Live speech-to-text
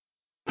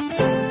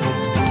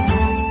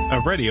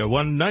Radio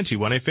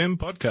 191 FM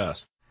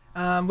podcast.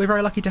 We're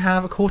very lucky to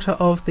have a quarter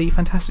of the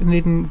fantastic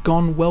Dunedin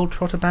Gone World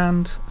Trotter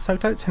band,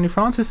 Soaked Oats. Henry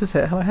Francis is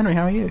here. Hello, Henry.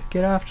 How are you?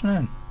 Good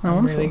afternoon. Oh,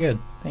 I'm really good.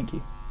 Thank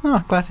you.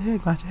 Oh, glad to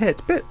hear.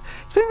 It's been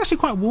actually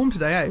quite warm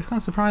today, eh? It's kind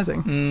of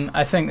surprising.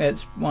 I think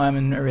that's why I'm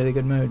in a really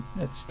good mood.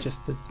 It's just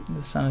the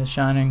sun is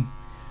shining.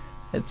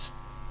 It's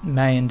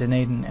May in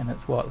Dunedin, and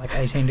it's like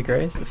 18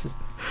 degrees. This is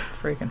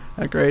freaking.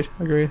 Agreed.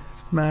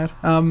 It's mad.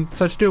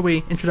 So to do a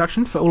wee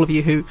introduction for all of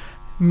you who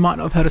might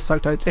not have heard of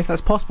Soaked Oats, if that's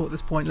possible at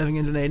this point, living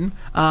in Dunedin.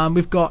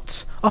 We've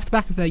got, off the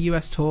back of their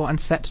US tour and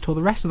set to tour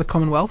the rest of the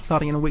Commonwealth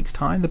starting in a week's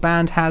time, the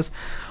band has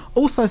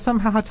also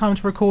somehow had time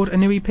to record a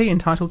new EP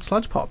entitled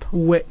Sludge Pop,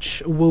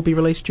 which will be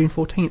released June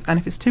 14th. And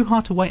if it's too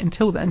hard to wait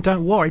until then,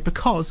 don't worry,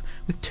 because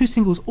with 2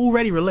 singles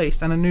already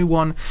released and a new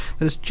one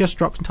that has just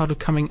dropped entitled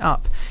Coming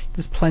Up,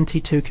 there's plenty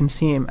to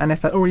consume. And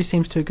if that already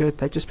seems too good,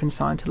 they've just been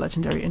signed to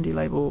legendary indie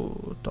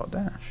label Dot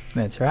Dash.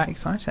 That's right.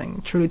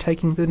 Exciting. Truly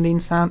taking the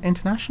Dunedin sound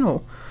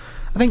international.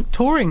 I think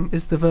touring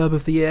is the verb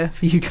of the year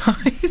for you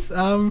guys.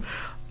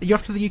 You're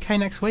off to the UK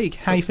next week.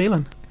 How are you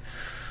feeling?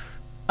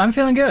 I'm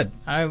feeling good.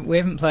 We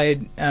haven't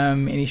played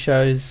any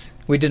shows.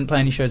 We didn't play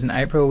any shows in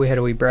April. We had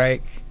a wee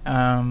break.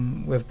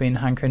 We've been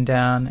hunkering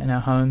down in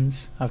our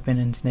homes. I've been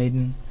in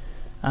Dunedin.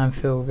 I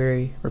feel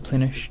very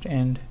replenished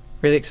and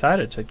really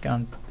excited to go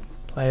and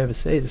play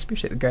overseas,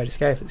 especially at the Great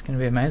Escape. It's going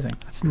to be amazing.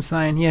 That's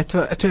insane. Yeah,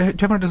 to everyone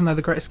who doesn't know,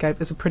 the Great Escape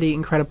is a pretty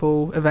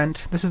incredible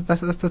event. That's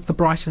the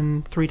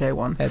Brighton 3-day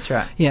one. That's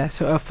right. Yeah,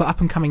 so for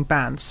up and coming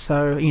bands.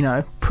 So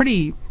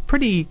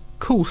pretty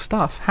cool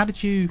stuff. How did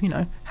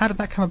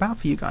that come about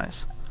for you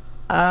guys?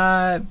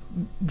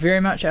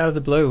 Very much out of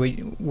the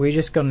blue. We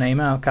just got an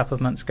email a couple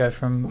of months ago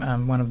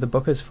from one of the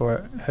bookers for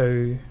it,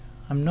 who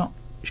I'm not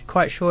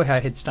quite sure how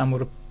he'd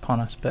stumbled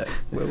upon us, but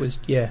it was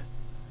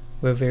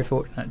we were very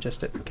fortunate.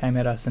 Just it came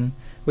at us, and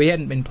we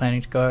hadn't been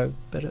planning to go,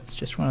 but it's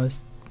just one of those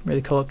really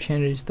cool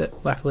opportunities that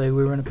luckily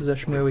we were in a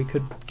position where we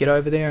could get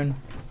over there and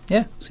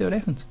see what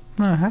happens.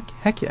 No,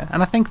 heck yeah.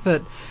 And I think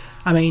that,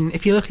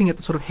 if you're looking at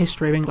the sort of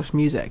history of English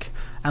music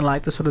and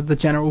like the sort of the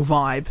general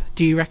vibe,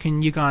 do you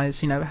reckon you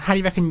guys, how do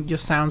you reckon your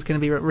sound's going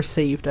to be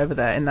received over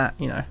there in that,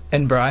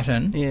 In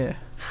Brighton? Yeah.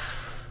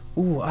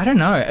 Ooh, I don't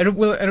know.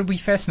 It'll be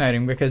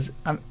fascinating because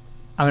I'm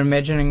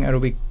imagining it'll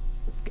be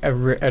a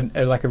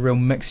real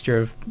mixture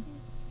of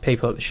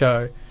people at the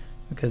show,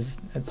 because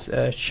it's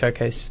a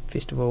showcase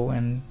festival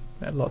and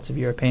lots of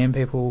European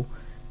people,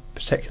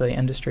 particularly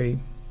industry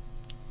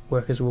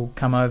workers, will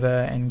come over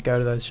and go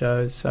to those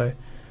shows. So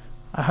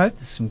I hope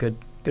there's some good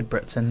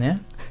Brits in there.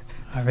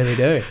 I really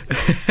do.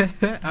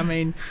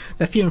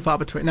 They're few and far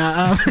between.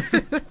 Now,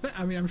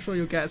 I'm sure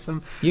you'll get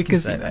some. You can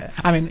say that.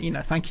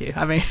 Thank you.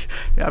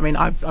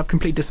 I've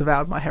completely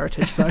disavowed my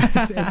heritage, so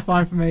it's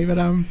fine for me. But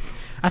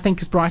I think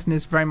because Brighton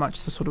is very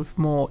much the sort of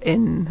more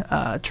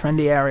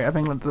trendy area of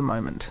England at the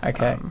moment.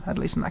 Okay. At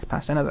least in that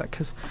capacity. I know that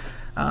because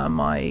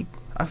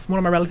one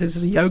of my relatives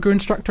is a yoga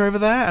instructor over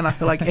there, and I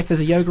feel like if there's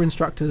a yoga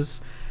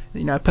instructor's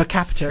per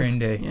capita. It's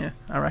trendy. Yeah,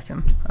 I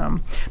reckon.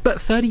 But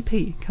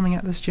 30p coming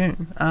out this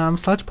June.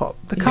 Sludge Pop.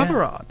 The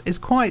cover art is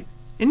quite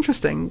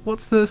interesting.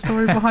 What's the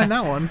story behind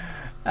that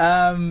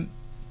one?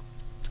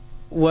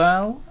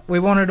 Well, we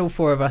wanted all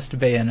 4 of us to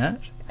be in it,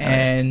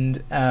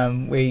 and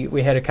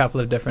we had a couple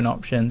of different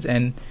options,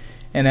 and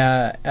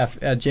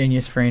our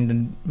genius friend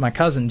and my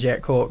cousin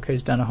Jack Hawke,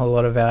 who's done a whole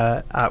lot of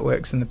our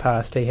artworks in the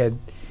past, he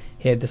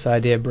had this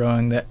idea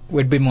brewing that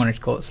we'd been wanting to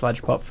call it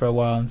Sludge Pop for a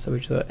while, and so we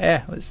thought,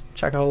 let's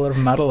chuck a whole lot of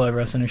muddle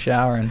over us in a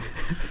shower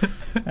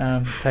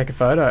and take a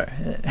photo.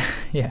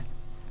 Yeah.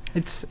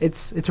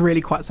 It's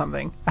really quite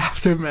something, I have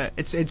to admit.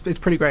 It's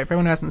pretty great. For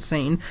everyone who hasn't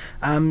seen,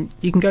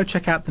 you can go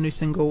check out the new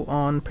single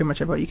on pretty much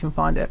everywhere you can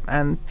find it,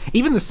 and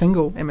even the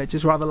single image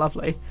is rather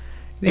lovely.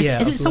 Is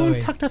it someone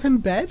tucked up in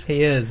bed?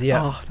 He is,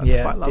 yeah. Oh,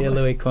 that's quite lovely. Dear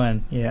Louis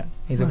Quinn, yeah.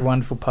 He's a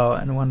wonderful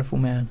poet and a wonderful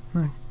man.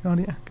 Oh,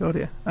 God,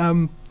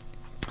 yeah.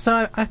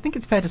 So I think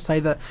it's fair to say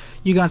that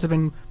you guys have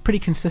been pretty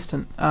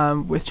consistent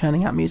with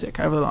churning out music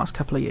over the last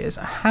couple of years.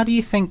 How do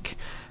you think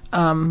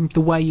the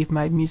way you've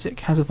made music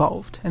has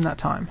evolved in that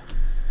time?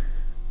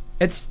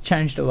 It's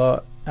changed a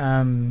lot.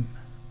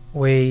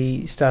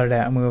 We started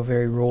out and we were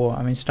very raw.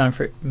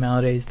 Stonefruit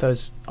Melodies,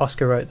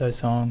 Oscar wrote those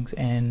songs,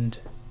 and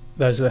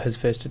those were his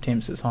first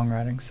attempts at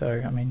songwriting.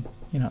 So,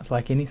 it's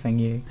like anything,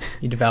 you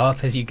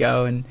develop as you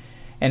go, and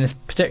it's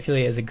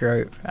particularly as a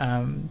group,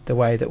 the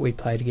way that we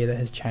play together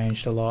has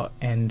changed a lot.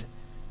 And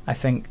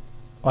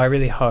I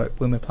really hope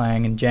when we're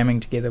playing and jamming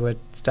together, we're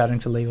starting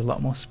to leave a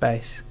lot more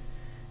space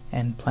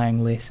and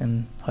playing less,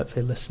 and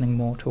hopefully listening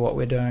more to what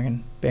we're doing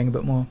and being a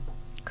bit more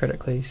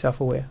critically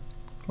self-aware.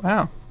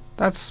 Wow,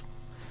 that's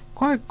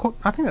quite cool.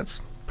 I think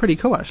that's pretty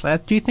cool, actually.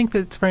 Do you think that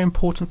it's very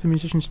important for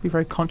musicians to be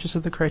very conscious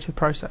of the creative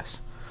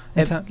process?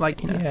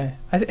 Yeah,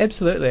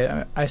 absolutely.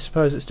 I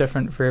suppose it's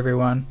different for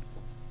everyone,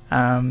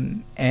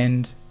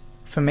 and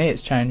for me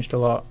it's changed a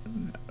lot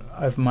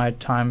over my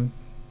time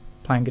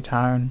playing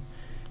guitar and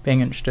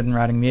being interested in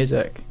writing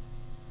music.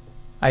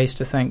 I used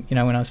to think, when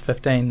I was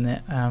 15,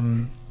 that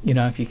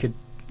if you could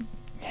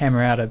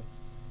hammer out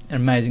an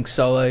amazing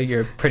solo.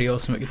 You're pretty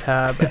awesome at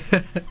guitar, but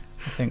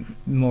I think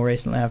more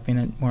recently I've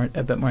been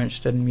a bit more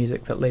interested in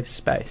music that leaves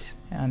space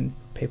and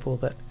people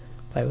that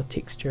play with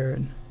texture,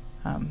 and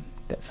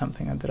that's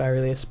something that I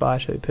really aspire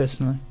to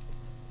personally.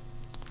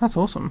 That's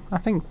awesome. I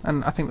think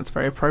that's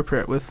very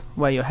appropriate with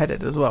where you're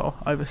headed as well,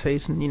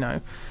 overseas, and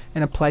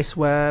in a place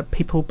where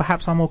people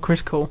perhaps are more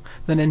critical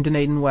than in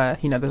Dunedin, where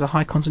there's a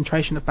high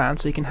concentration of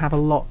bands, so you can have a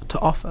lot to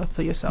offer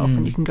for yourself,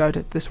 and you can go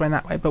to this way and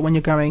that way. But when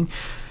you're going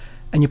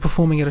and you're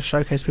performing at a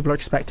showcase, people are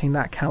expecting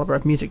that caliber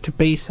of music to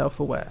be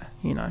self-aware.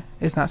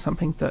 Is that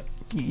something that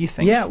you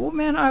think? Yeah, well,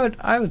 man,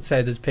 I would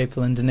say there's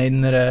people in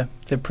Dunedin they're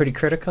pretty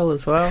critical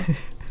as well.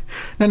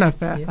 No,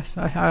 fair. Yeah.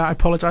 I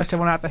apologise to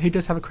everyone out there who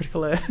does have a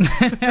critical ear.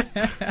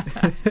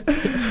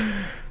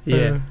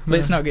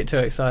 Let's not get too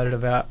excited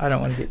about. I don't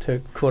want to get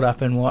too caught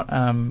up in what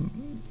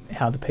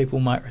how the people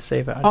might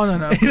receive it.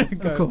 No,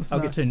 of course. I'll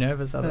get too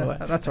nervous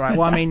otherwise. That's all right.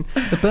 Well, I mean,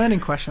 the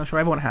burning question I'm sure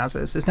everyone has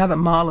is now that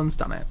Marlon's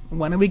done it,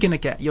 when are we going to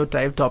get your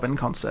Dave Dobbin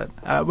concert?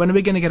 When are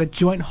we going to get a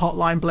joint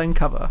Hotline Bling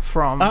cover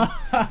from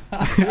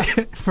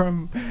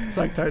from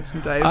Soaked Oats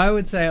and Dave? I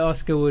would say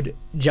Oscar would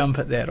jump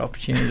at that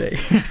opportunity.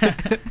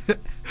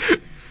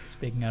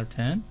 Speaking out of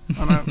turn.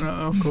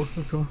 No, of course.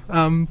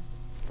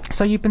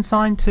 So you've been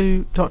signed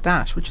to Dot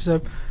Dash, which is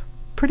a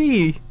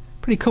pretty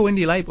cool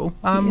indie label.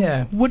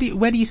 Yeah.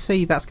 Where do you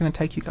see that's going to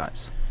take you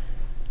guys?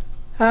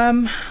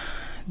 We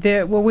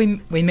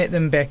met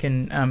them back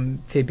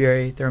in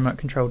February, the Remote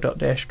Control Dot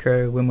Dash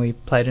crew, when we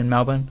played in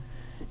Melbourne,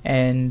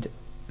 and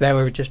they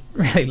were just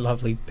really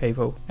lovely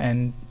people,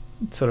 and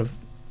sort of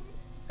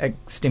it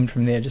stemmed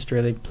from there, just a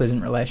really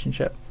pleasant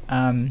relationship.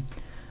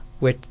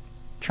 We're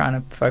trying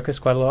to focus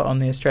quite a lot on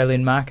the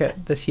Australian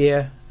market this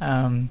year.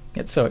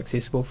 It's so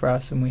accessible for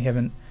us, and we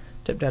haven't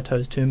dipped our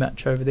toes too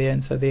much over there,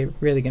 and so they're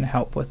really going to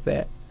help with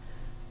that.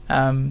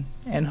 And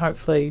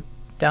hopefully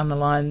down the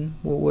line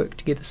we'll work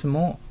together some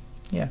more.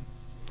 Yeah.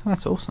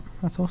 That's awesome.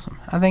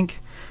 I think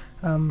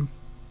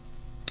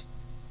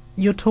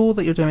your tour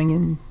that you're doing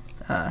in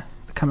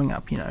coming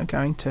up,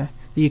 going to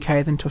the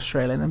UK, then to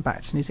Australia, then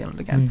back to New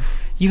Zealand again.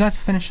 You guys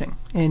are finishing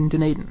in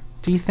Dunedin.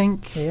 Do you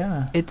think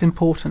it's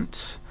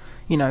important?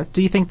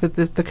 Do you think that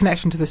the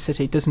connection to the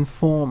city does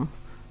inform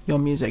your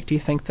music? Do you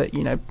think that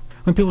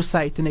when people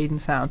say Dunedin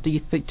Sound,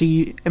 do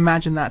you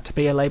imagine that to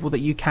be a label that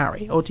you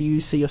carry, or do you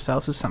see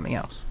yourselves as something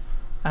else?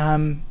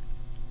 I'm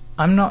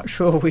not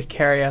sure we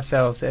carry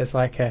ourselves as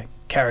like a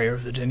carrier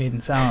of the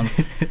Dunedin Sound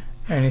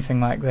or anything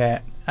like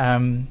that.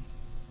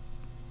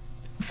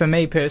 For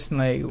me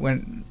personally,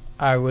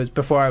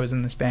 before I was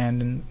in this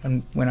band,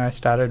 and when I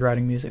started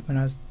writing music when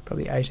I was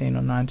probably 18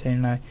 or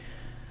 19, I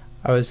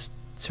was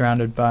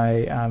surrounded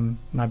by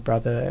my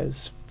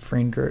brother's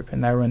friend group,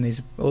 and they were in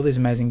all these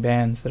amazing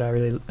bands that I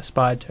really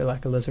aspired to,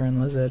 like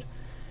Alizarin Lizard,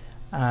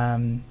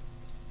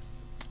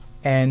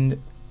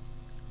 and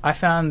I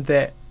found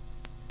that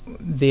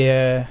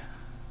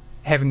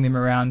having them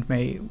around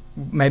me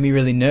made me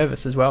really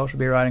nervous as well to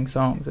be writing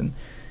songs, and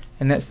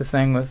that's the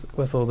thing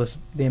with all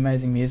the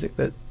amazing music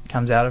that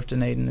comes out of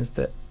Dunedin, is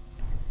that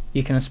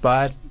you can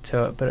aspire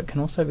to it, but it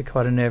can also be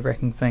quite a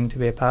nerve-wracking thing to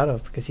be a part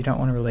of, because you don't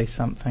want to release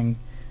something.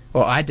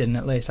 Well, I didn't,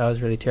 at least. I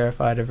was really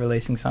terrified of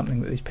releasing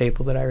something that these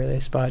people that I really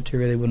aspired to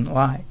really wouldn't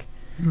like.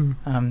 And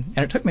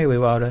it took me a wee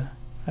while to,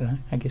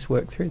 I guess,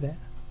 work through that.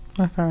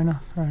 Oh, fair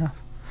enough.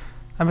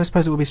 I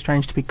suppose it would be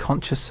strange to be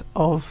conscious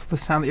of the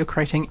sound that you're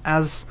creating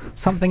as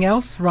something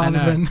else, rather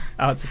than...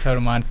 Oh, it's a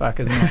total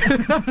mindfuck, isn't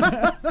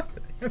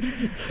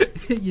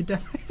it?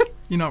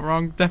 You're not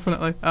wrong,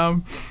 definitely.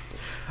 So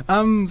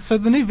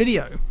the new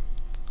video,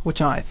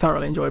 which I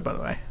thoroughly enjoyed, by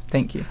the way.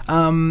 Thank you.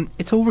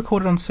 It's all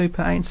recorded on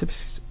Super 8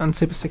 and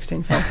Super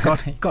 16 film.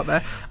 Got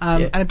there.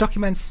 And it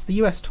documents the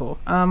US tour.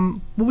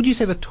 What would you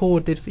say the tour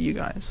did for you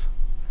guys?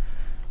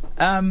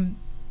 It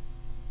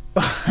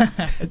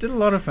did a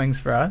lot of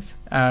things for us,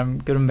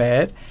 good and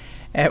bad.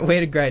 We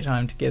had a great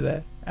time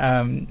together.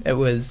 It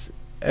was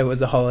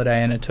a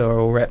holiday and a tour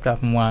all wrapped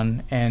up in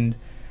one, and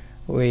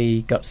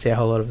we got to see a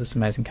whole lot of this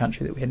amazing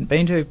country that we hadn't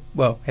been to,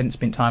 hadn't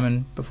spent time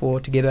in before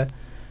together.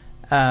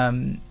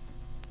 In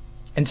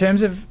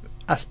terms of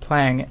us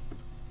playing,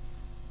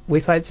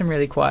 we played some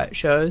really quiet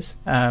shows.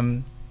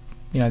 There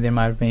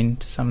might have been,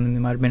 to some of them,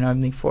 there might have been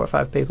only 4 or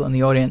 5 people in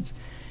the audience,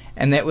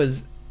 and it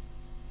was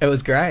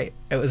great.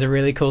 It was a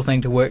really cool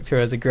thing to work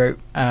through as a group,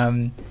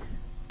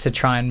 to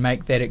try and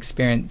make that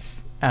experience,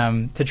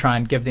 to try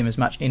and give them as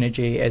much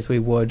energy as we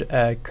would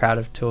a crowd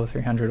of 200 or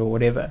 300 or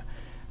whatever,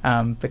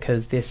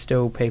 because there's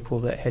still people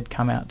that had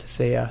come out to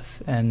see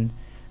us in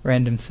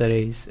random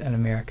cities in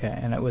America,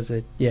 and it was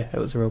a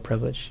real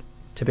privilege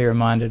to be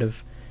reminded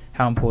of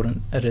how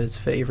important it is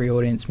for every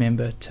audience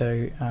member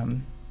to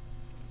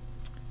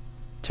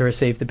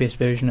receive the best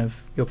version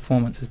of your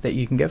performances that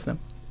you can give them.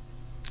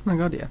 Oh my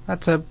God, yeah,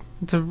 it's a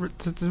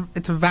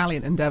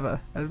valiant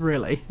endeavour,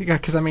 really.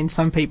 Because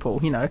some people,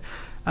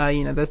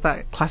 there's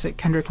that classic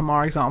Kendrick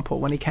Lamar example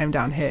when he came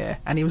down here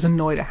and he was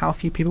annoyed at how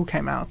few people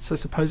came out, so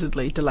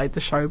supposedly delayed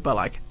the show by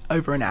like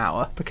over an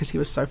hour because he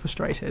was so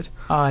frustrated.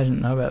 Oh, I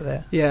didn't know about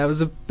that. Yeah, it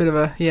was a bit of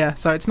a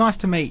So it's nice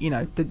to meet.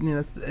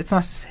 It's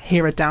nice to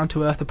hear a down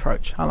to earth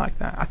approach. I like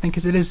that. I think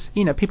because it is.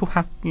 People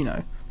have.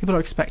 People are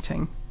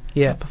expecting.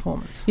 Yeah.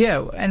 Performance.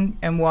 Yeah,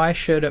 and why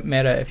should it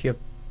matter if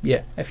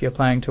you're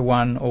playing to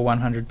 1 or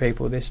 100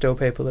 people? There's still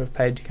people that have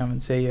paid to come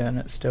and see you, and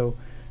it's still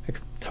a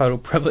total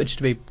privilege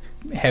to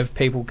have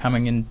people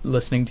coming and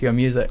listening to your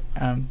music.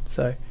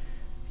 So,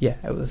 yeah,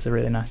 it was a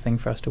really nice thing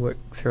for us to work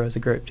through as a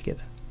group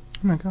together.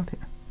 Oh my god,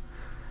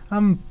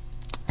 yeah.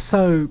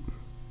 So,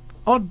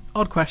 odd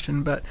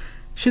question, but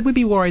should we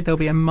be worried there'll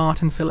be a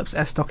Martin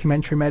Phillips-esque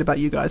documentary made about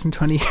you guys in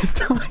 20 years'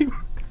 time?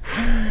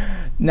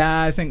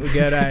 Nah, I think we're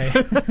good,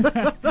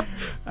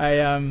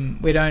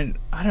 we don't.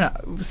 I don't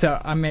know.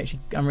 So I'm going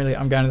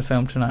to the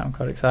film tonight. I'm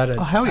quite excited.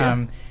 Oh hell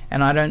yeah!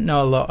 And I don't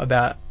know a lot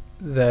about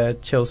the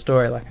Chill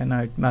story. Like I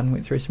know Martin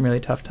went through some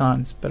really tough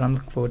times, but I'm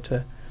looking forward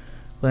to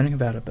learning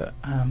about it. But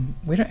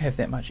we don't have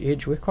that much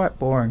edge. We're quite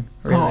boring,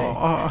 really.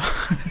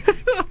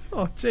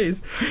 Oh,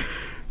 jeez.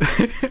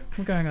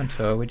 We're going on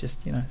tour. We just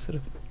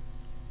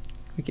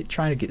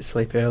trying to get to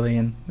sleep early,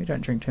 and we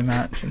don't drink too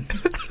much. And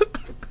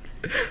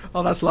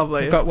oh, that's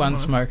lovely. We've got one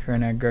smoker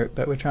in our group,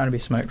 but we're trying to be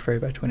smoke-free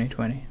by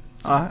 2020.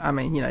 So. I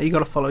mean, you got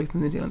to follow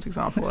New Zealand's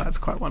example. That's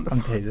quite wonderful.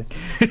 I'm teasing.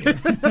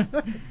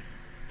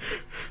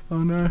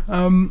 Oh,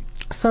 no.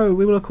 So,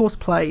 we will, of course,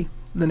 play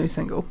the new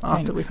single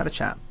after Thanks. we've had a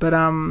chat. But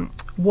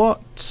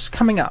what's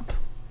coming up?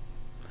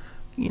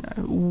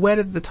 Where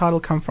did the title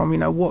come from?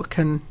 What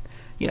can...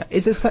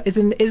 is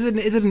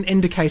it an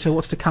indicator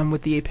what's to come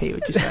with the EP,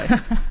 would you say?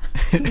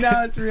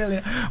 No, it's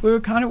really... We were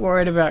kind of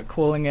worried about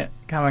calling it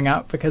Coming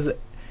Up because...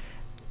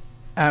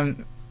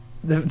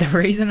 The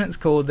reason it's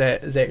called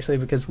that is actually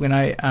because when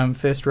I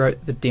first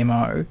wrote the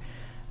demo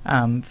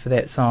for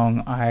that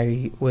song,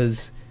 I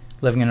was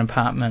living in an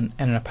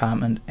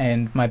apartment,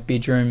 and my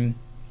bedroom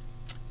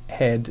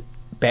had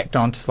backed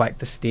onto like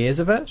the stairs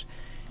of it,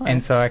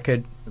 and so I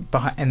could,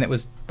 and that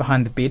was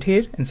behind the bed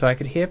head, and so I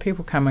could hear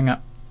people coming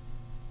up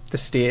the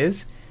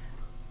stairs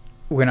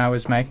when I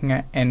was making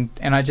it, and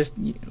I just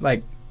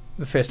like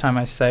the first time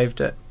I saved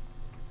it,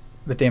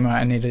 the demo,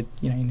 I needed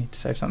you need to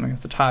save something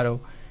with the title.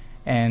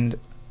 And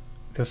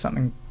there was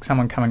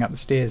someone coming up the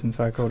stairs, and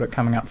so I called it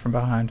Coming Up From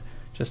Behind.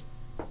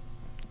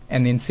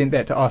 And then sent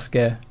that to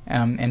Oscar,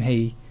 and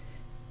he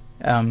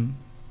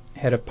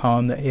had a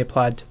poem that he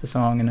applied to the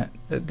song, and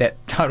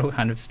that title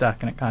kind of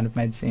stuck, and it kind of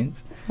made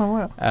sense.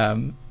 Oh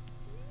wow!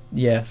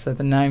 Yeah, so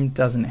the name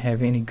doesn't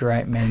have any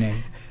great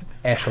meaning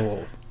at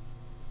all.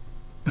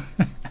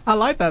 I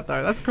like that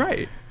though. That's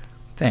great.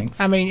 Thanks.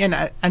 I mean, and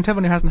to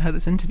everyone who hasn't heard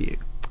this interview,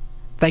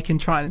 they can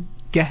try and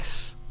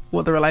guess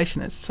what the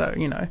relation is, so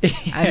and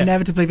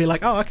inevitably be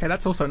like, oh, okay,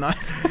 that's also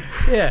nice.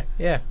 yeah.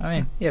 I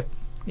mean, yeah,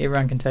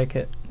 everyone can take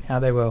it how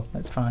they will.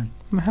 That's fine.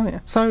 Hell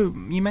yeah. So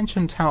you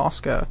mentioned how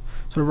Oscar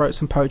sort of wrote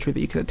some poetry that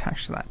you could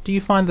attach to that. Do you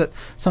find that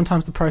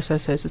sometimes the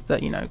process is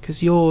that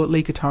because you're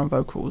lead guitar and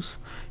vocals,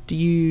 do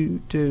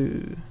you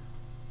do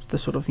the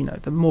sort of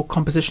the more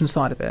composition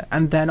side of it,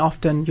 and then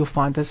often you'll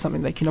find there's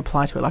something they can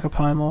apply to it, like a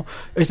poem, or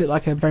is it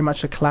like a very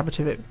much a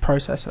collaborative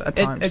process at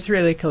times? It's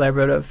really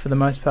collaborative for the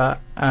most part.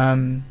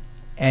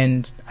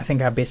 And I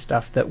think our best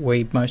stuff that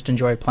we most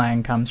enjoy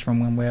playing comes from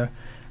when we're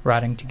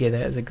writing together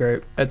as a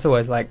group. It's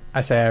always like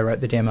I say, I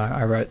wrote the demo.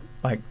 I wrote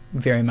like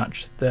very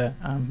much the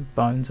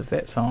bones of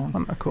that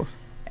song. Of course.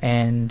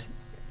 And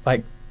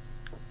like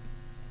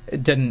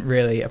it didn't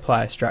really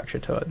apply a structure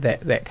to it.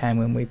 That came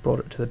when we brought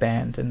it to the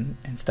band and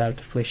started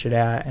to flesh it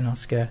out. And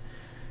Oscar,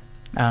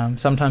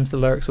 sometimes the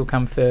lyrics will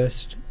come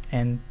first,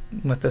 and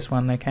with this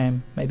one they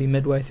came maybe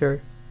midway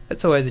through.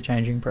 It's always a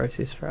changing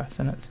process for us,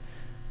 and it's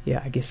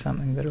I guess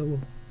something that will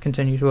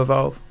continue to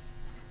evolve.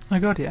 Oh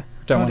god, yeah.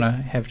 Don't want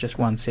to have just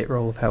one set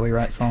rule of how we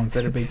write songs.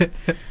 That'd be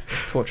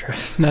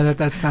torturous. No,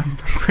 that's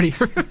pretty.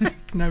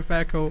 No,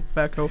 fair call.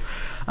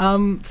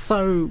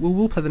 So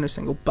we'll play the new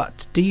single.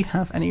 But do you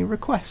have any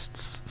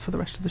requests for the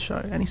rest of the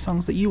show? Any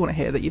songs that you want to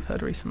hear that you've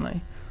heard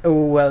recently?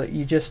 Oh well,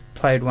 you just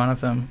played one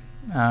of them.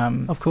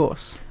 Of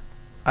course.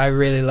 I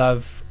really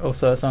love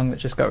also a song that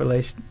just got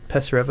released,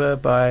 "Piss River"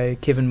 by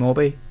Kevin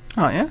Morby.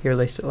 Oh yeah. He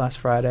released it last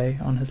Friday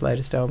on his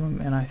latest album,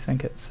 and I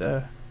think it's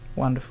a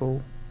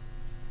wonderful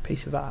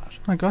piece of art.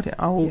 Oh god, yeah.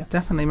 I will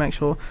definitely make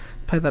sure to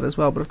play that as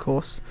well. But of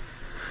course,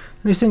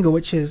 the new single,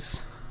 which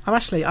is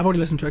I've already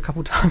listened to it a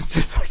couple of times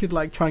just so I could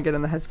try and get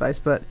in the headspace.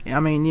 But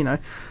I mean,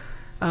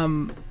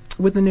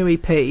 with the new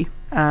EP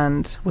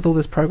and with all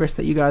this progress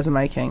that you guys are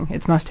making,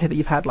 it's nice to hear that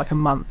you've had a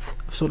month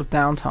of sort of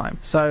downtime.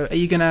 So are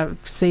you going to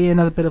see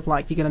another bit of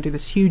you're going to do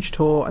this huge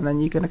tour and then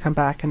you're going to come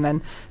back and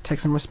then take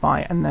some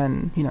respite and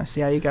then,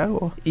 see how you go?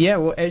 Or? Yeah,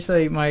 well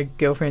actually my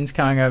girlfriend's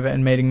coming over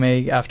and meeting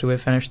me after we've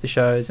finished the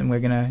shows, and we're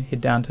going to head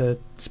down to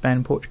Spain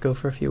and Portugal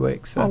for a few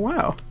weeks. So oh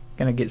wow.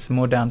 Going to get some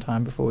more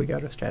downtime before we go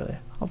to Australia.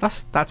 Oh,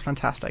 that's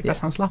fantastic. Yeah. That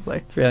sounds lovely.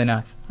 It's really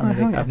nice.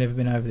 Yeah. I've never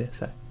been over there,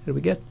 so it'll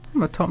be good.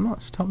 Top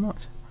notch.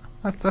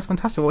 That's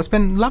fantastic. Well, it's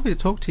been lovely to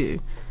talk to you,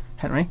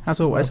 Henry, as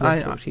always. Lovely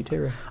to talk to you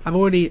too,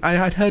 Ray.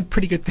 I'd heard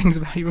pretty good things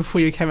about you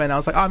before you came in. I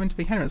was like, I'm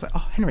interviewing Henry. I was like,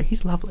 oh, Henry,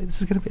 he's lovely.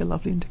 This is going to be a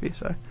lovely interview.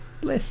 So,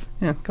 Bless.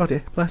 yeah, God, yeah,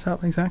 bless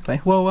up,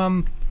 exactly.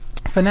 Well,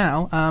 for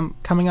now,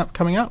 coming up,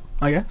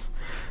 I guess.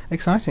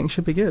 Exciting,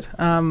 should be good.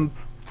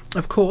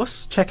 Of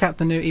course, check out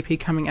the new EP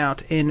coming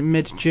out in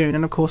mid-June,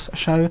 and of course a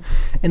show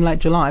in late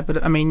July.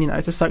 But I mean,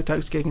 it's a Soaked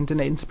Oats gig in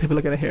Dunedin, so people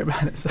are going to hear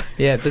about it. So.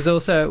 Yeah, there's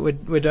also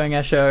we're doing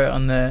our show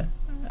on the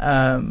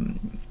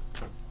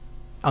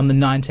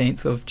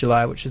 19th of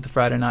July, which is the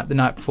Friday night. The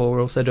night before,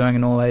 we're also doing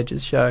an all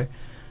ages show,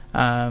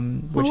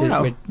 which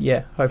is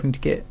we're hoping to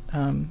get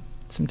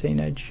some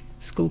teenage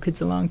school kids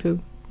along too.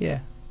 Yeah,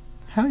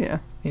 hell yeah!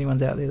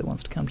 Anyone's out there that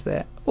wants to come to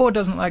that, or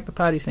doesn't like the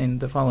party scene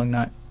the following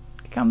night,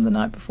 come the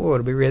night before.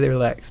 It'll be really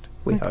relaxed.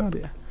 We hope. God,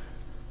 yeah.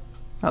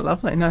 Oh,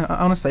 lovely. No,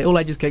 honestly, all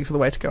ages gigs are the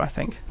way to go, I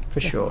think. For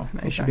sure.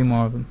 There should be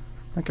more of them.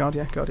 Oh, God,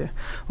 yeah.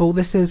 Well,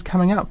 this is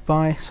Coming Up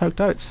by Soaked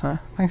Oats.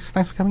 Thanks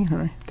for coming in,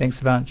 Henry. Thanks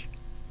a bunch.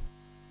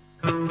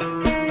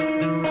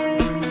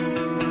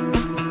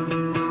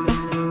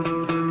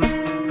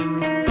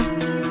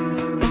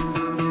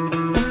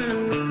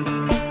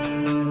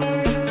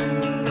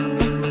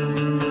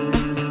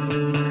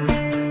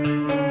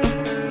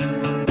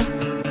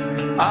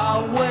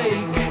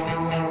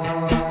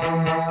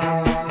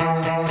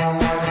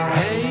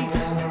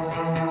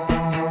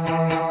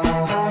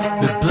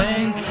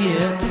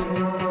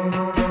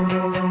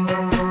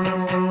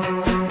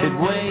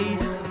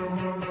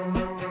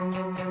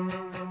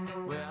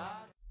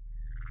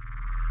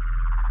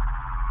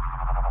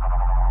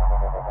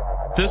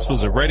 This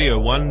was a Radio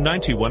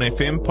 191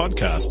 FM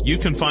podcast. You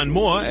can find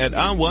more at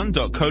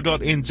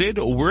r1.co.nz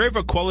or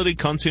wherever quality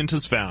content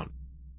is found.